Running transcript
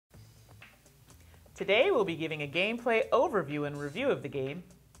Today we'll be giving a gameplay overview and review of the game,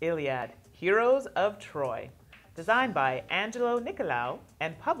 Iliad, Heroes of Troy, designed by Angelou Nikolaou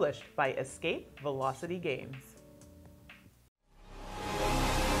and published by Escape Velocity Games.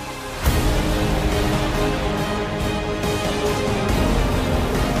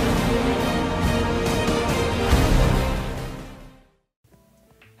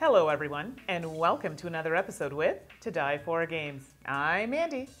 Hello everyone, and welcome to another episode with To Die For Games. I'm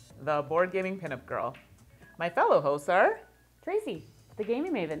Mandi, the board gaming pinup girl. My fellow hosts are Tracy, the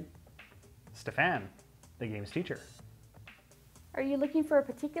gaming maven. Stephane, the games teacher. Are you looking for a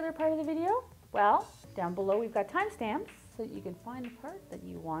particular part of the video? Well, down below we've got timestamps so that you can find the part that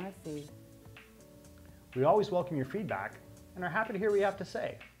you want to see. We always welcome your feedback and are happy to hear what you have to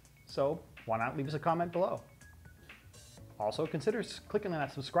say. So why not leave us a comment below? Also, consider clicking on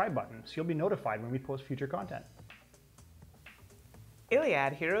that subscribe button so you'll be notified when we post future content.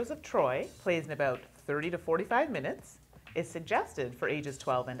 Iliad, Heroes of Troy plays in about 30 to 45 minutes, is suggested for ages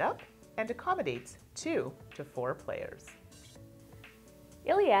 12 and up, and accommodates 2 to 4 players.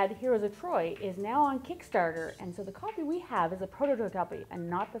 Iliad, Heroes of Troy is now on Kickstarter, and so the copy we have is a prototype copy and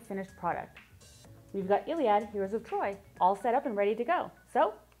not the finished product. We've got Iliad, Heroes of Troy all set up and ready to go.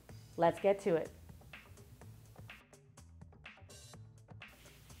 So, let's get to it.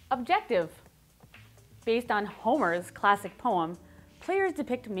 Objective. Based on Homer's classic poem, players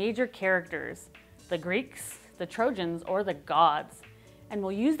depict major characters, the Greeks, the Trojans, or the gods, and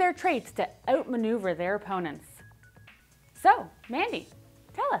will use their traits to outmaneuver their opponents. So, Mandi,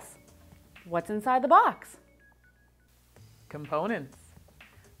 tell us, what's inside the box? Components: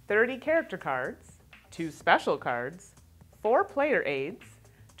 30 character cards, 2 special cards, 4 player aids,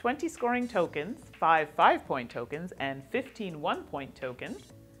 20 scoring tokens, 5 5-point tokens, and 15 1-point tokens,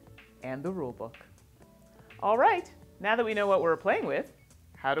 and the rulebook. All right, now that we know what we're playing with,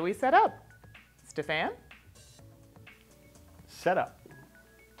 how do we set up? Stephane? Setup.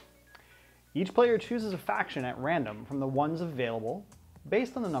 Each player chooses a faction at random from the ones available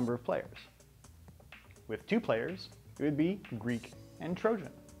based on the number of players. With 2 players, it would be Greek and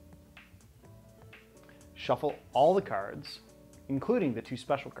Trojan. Shuffle all the cards, including the 2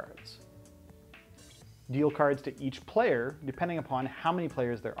 special cards. Deal cards to each player depending upon how many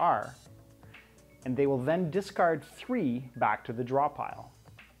players there are, and they will then discard 3 back to the draw pile.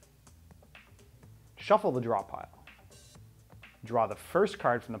 Shuffle the draw pile. Draw the first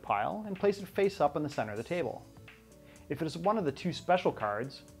card from the pile and place it face up in the center of the table. If it is one of the 2 special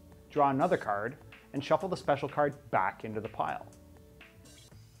cards, draw another card and shuffle the special card back into the pile.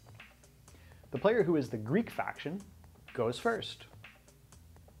 The player who is the Greek faction goes first.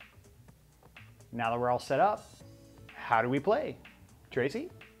 Now that we're all set up, how do we play? Tracy?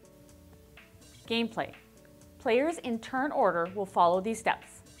 Gameplay. Players in turn order will follow these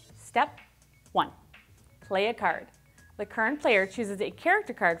steps. Step 1. Play a card. The current player chooses a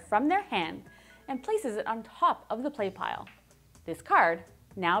character card from their hand and places it on top of the play pile. This card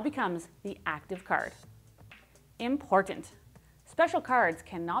now becomes the active card. Important. Special cards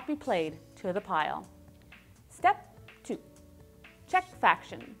cannot be played to the pile. Step 2. Check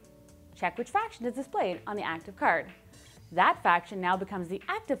faction. Check which faction is displayed on the active card. That faction now becomes the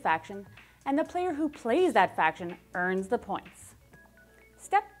active faction, and the player who plays that faction earns the points.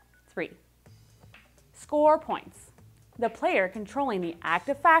 Step 3. Score points. The player controlling the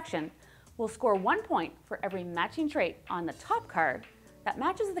active faction will score 1 point for every matching trait on the top card that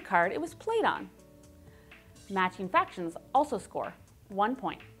matches the card it was played on. Matching factions also score 1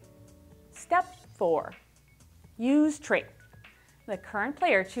 point. Step 4. Use trait. The current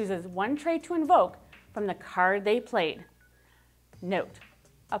player chooses 1 trait to invoke from the card they played. Note,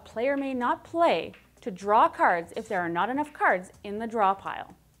 a player may not play to draw cards if there are not enough cards in the draw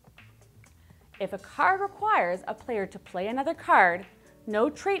pile. If a card requires a player to play another card, no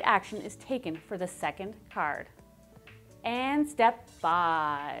trait action is taken for the second card. And step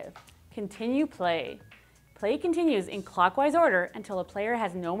 5, continue play. Play continues in clockwise order until a player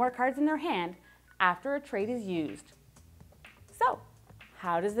has no more cards in their hand after a trait is used. So,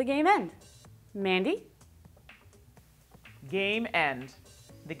 how does the game end? Mandi? Game end.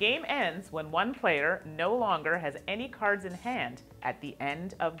 The game ends when one player no longer has any cards in hand at the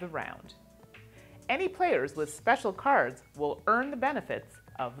end of the round. Any players with special cards will earn the benefits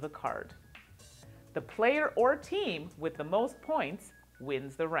of the card. The player or team with the most points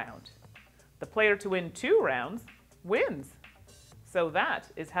wins the round. The player to win 2 rounds wins. So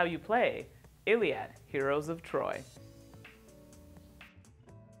that is how you play Iliad, Heroes of Troy.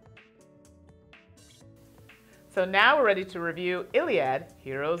 So now we're ready to review Iliad,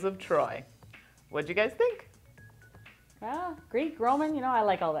 Heroes of Troy. What'd you guys think? Well, Greek, Roman, you know, I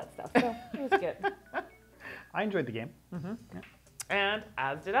like all that stuff. So it was good. I enjoyed the game. Yeah. And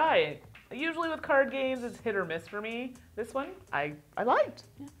as did I. Usually with card games, it's hit or miss for me. This one, I liked,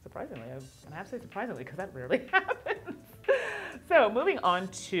 surprisingly. And I have to say surprisingly, because that rarely happens. So moving on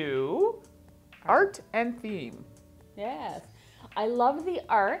to art and theme. Yes. I love the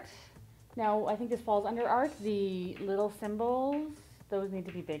art. Now, I think this falls under art. The little symbols, those need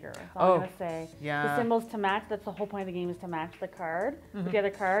to be bigger. That's all I'm going to say. Yeah. The symbols to match, that's the whole point of the game, is to match the card with the other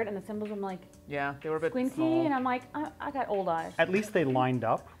card. And the symbols, I'm like, yeah, they were a bit squinty, small. and I'm like, I got old eyes. At least they lined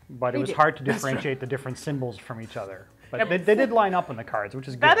up, but it was did. hard to differentiate the different symbols from each other. But they did line up on the cards, which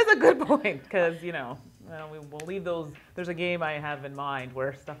is good. That is a good point, because, you know, we'll leave those. There's a game I have in mind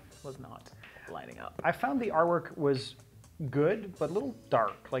where stuff was not lining up. I found the artwork was good, but a little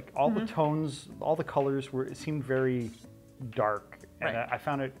dark. Like all the tones, all the colors it seemed very dark. And Right. I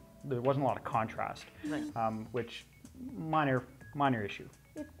found there wasn't a lot of contrast, Right. which minor issue.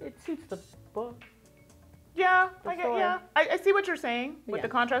 It suits the book. Yeah, story. I see what you're saying with Yeah. the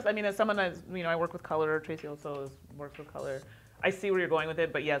contrast. I mean, as someone as you know, I work with color. Tracy also works with color. I see where you're going with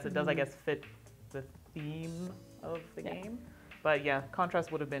it, but yes, it does, I guess, fit the theme of the game. But yeah,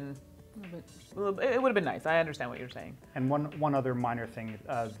 contrast would have been. It would have been nice. I understand what you're saying. And one other minor thing,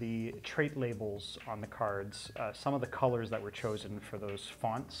 the trait labels on the cards, some of the colors that were chosen for those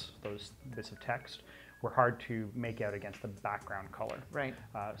fonts, those bits of text, were hard to make out against the background color. Right.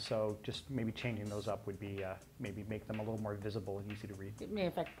 So just maybe changing those up would be maybe make them a little more visible and easy to read. It may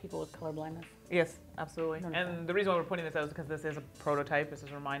affect people with color blindness. Yes, absolutely. Understand. And the reason why we're pointing this out is because this is a prototype. This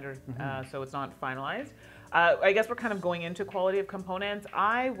is a reminder, so it's not finalized. I guess we're kind of going into quality of components.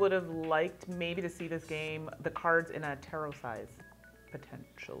 I would have liked maybe to see this game, the cards in a tarot size,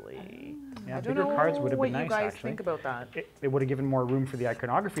 potentially. Yeah, I don't bigger know cards would have what been nice, you guys actually. think about that. It would have given more room for the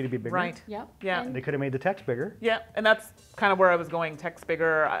iconography to be bigger. Right. Yep. Yeah. And They could have made the text bigger. Yeah, and that's kind of where I was going. Text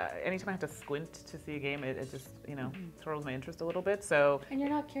bigger. Anytime I have to squint to see a game, it just throws my interest a little bit. So And you're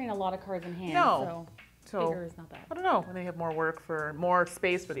not carrying a lot of cards in hand, No. so bigger is not bad. I don't know. And they have more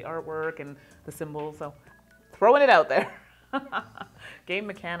space for the artwork and the symbols. So throwing it out there. Game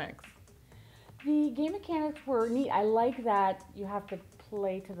mechanics. The game mechanics were neat. I like that you have to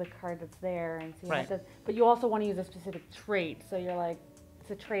play to the card that's there, and so you have Right. to, but you also want to use a specific trait. So you're like, it's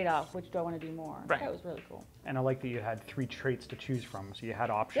a trade-off. Which do I want to do more? Right. That was really cool. And I like that you had 3 traits to choose from. So you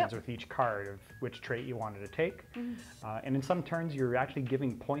had options Yep. with each card of which trait you wanted to take. And in some turns, you're actually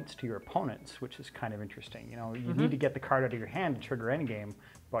giving points to your opponents, which is kind of interesting. You know, you need to get the card out of your hand to trigger endgame,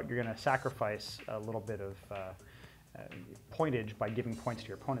 but you're going to sacrifice a little bit of pointage by giving points to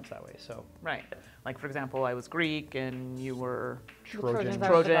your opponents that way. So Right. Like, for example, I was Greek and you were Trojans.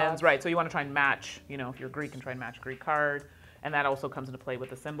 Trojans. Right. So you want to try and match, if you're Greek and try and match a Greek card. And that also comes into play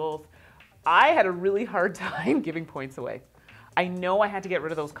with the symbols. I had a really hard time giving points away. I know I had to get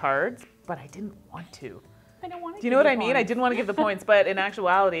rid of those cards, but I didn't want to. I don't want to. Do you know what I mean? I didn't want to give the points, but in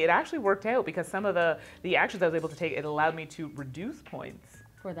actuality, it actually worked out because some of the actions I was able to take, it allowed me to reduce points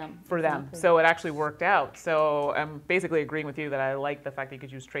for them. for them. Exactly. So it actually worked out. So I'm basically agreeing with you that I like the fact that you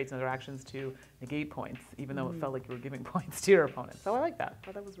could use traits and other actions to negate points, even though it felt like you were giving points to your opponent. So I like that. I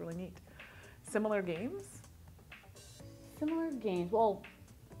thought that was really neat. Similar games? Similar games. Well,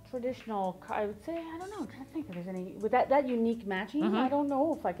 traditional. I would say I don't know. I'm trying to think if there's any with that unique matching. I don't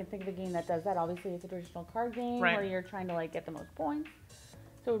know if I can think of a game that does that. Obviously, it's a traditional card game Right. where you're trying to like get the most points.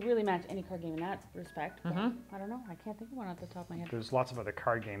 So it would really match any card game in that respect. But I don't know. I can't think of one off the top of my head. there's lots of other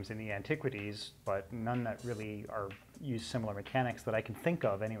card games in the antiquities, but none that really use similar mechanics that I can think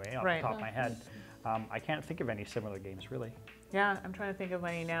of anyway, off Right. the top of my head. I can't think of any similar games, really. Yeah, I'm trying to think of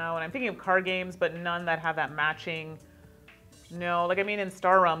any now. And I'm thinking of card games, but none that have that matching. No, like I mean in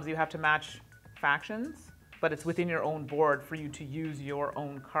Star Realms, you have to match factions, but it's within your own board for you to use your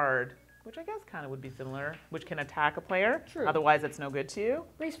own card, which I guess kind of would be similar, which can attack a player. True. Otherwise, it's no good to you.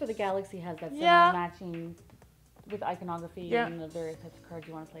 Race for the Galaxy has that similar Yeah. matching with iconography Yeah. and the various types of cards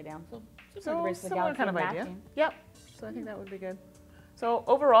you want to play down. So So Race for the similar Galaxy kind of idea. matching. Yep. So I think that would be good. So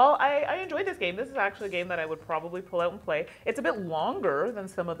overall, I enjoyed this game. This is actually a game that I would probably pull out and play. It's a bit longer than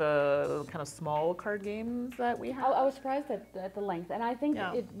some of the kind of small card games that we have. I was surprised at the length, and I think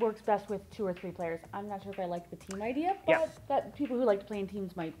Yeah. it works best with 2 or 3 players. I'm not sure if I like the team idea, but Yeah. that people who like to play in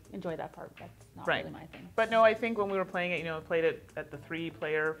teams might enjoy that part. That's not Right. really my thing. But no, I think when we were playing it, I played it at the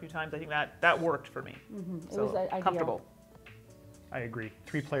 3-player a few times. I think that worked for me. It So was ideal. comfortable. I agree.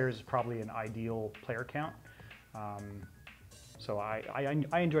 3 players is probably an ideal player count. So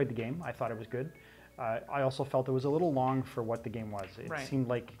I enjoyed the game. I thought it was good. I also felt it was a little long for what the game was. It Right. seemed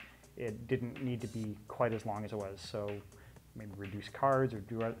like it didn't need to be quite as long as it was. So maybe reduce cards or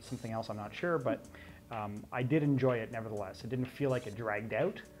do something else, I'm not sure. But I did enjoy it nevertheless. It didn't feel like it dragged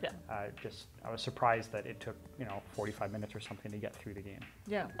out. Yeah. I was surprised that it took 45 minutes or something to get through the game.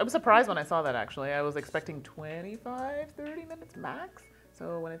 Yeah, I was surprised when I saw that actually. I was expecting 25, 30 minutes max.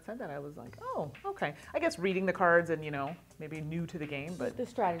 So when it said that, I was like, oh, okay. I guess reading the cards and, maybe new to the game, but... The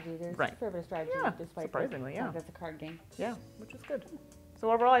strategy, there's Right. a fair bit of strategy. Yeah, despite surprisingly, yeah. That's a card game. Yeah, which is good.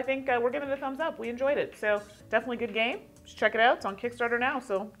 So overall, I think we're giving it a thumbs up. We enjoyed it. So definitely good game. Just check it out. It's on Kickstarter now,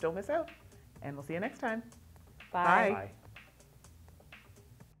 so don't miss out. And we'll see you next time. Bye. Bye.